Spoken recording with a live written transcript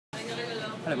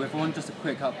Hello everyone, just a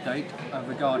quick update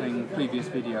regarding previous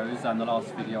videos and the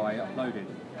last video I uploaded.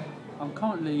 I'm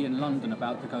currently in London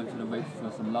about to go to the Ritz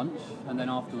for some lunch, and then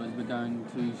afterwards we're going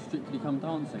to Strictly Come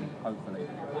Dancing, hopefully.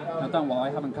 Now don't worry,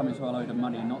 I haven't come into a load of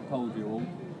money and not told you all.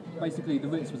 Basically the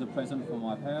Ritz was a present for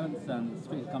my parents and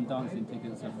Strictly Come Dancing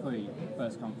tickets are free,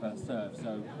 first come first serve,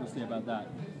 so we'll see about that.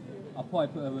 I'll probably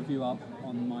put a review up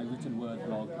on my written word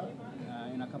blog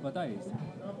in a couple of days.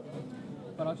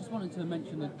 But I just wanted to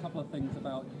mention a couple of things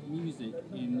about music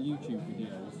in YouTube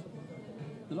videos.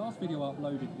 The last video I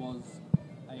uploaded was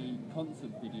a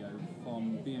concert video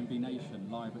from B&B Nation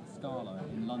live at Scala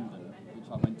in London, which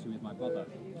I went to with my brother.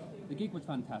 The gig was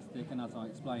fantastic, and as I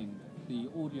explained, the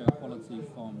audio quality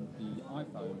from the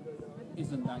iPhone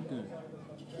isn't that good.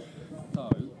 So,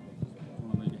 I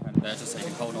want to move your hand there just so you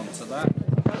can hold on to that.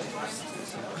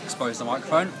 Expose the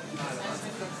microphone.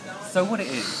 So what it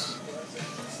is,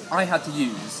 I had to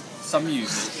use some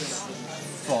music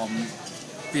from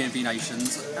B&B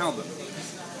Nation's album,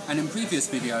 and in previous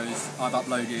videos I've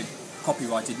uploaded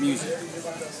copyrighted music.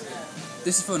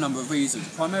 This is for a number of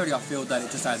reasons. Primarily I feel that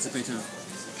it just adds a bit of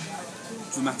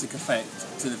dramatic effect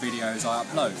to the videos I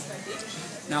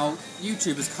upload. Now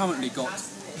YouTube has currently got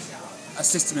a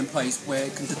system in place where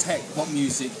it can detect what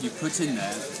music you put in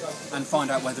there and find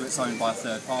out whether it's owned by a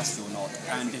third party or not,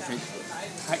 and if it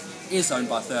is owned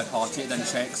by a third party, it then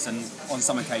checks and on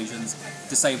some occasions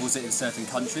disables it in certain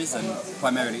countries, and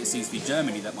primarily it seems to be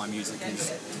Germany that my music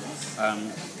is,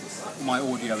 my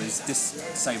audio is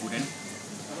disabled in.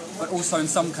 But also in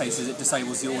some cases it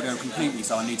disables the audio completely,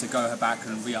 so I need to go back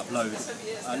and re-upload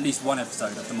at least one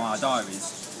episode of the Maya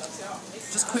Diaries.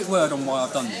 Just a quick word on why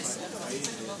I've done this.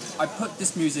 I put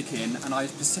this music in and I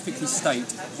specifically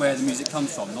state where the music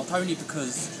comes from, not only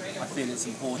because I feel it's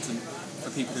important for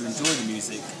people who enjoy the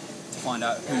music to find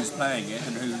out who's playing it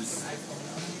and who's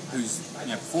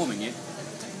performing it,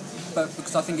 but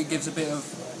because I think it gives a bit of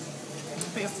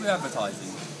free advertising.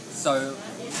 So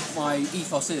my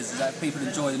ethos is that if people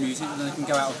enjoy the music, then they can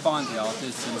go out and find the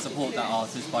artist and support that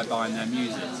artist by buying their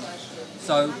music.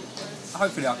 So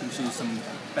hopefully I can choose some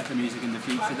better music in the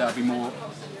future that'll be more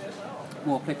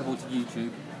applicable to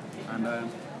YouTube, and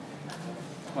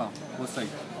well, we'll see.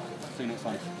 See you next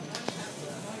time.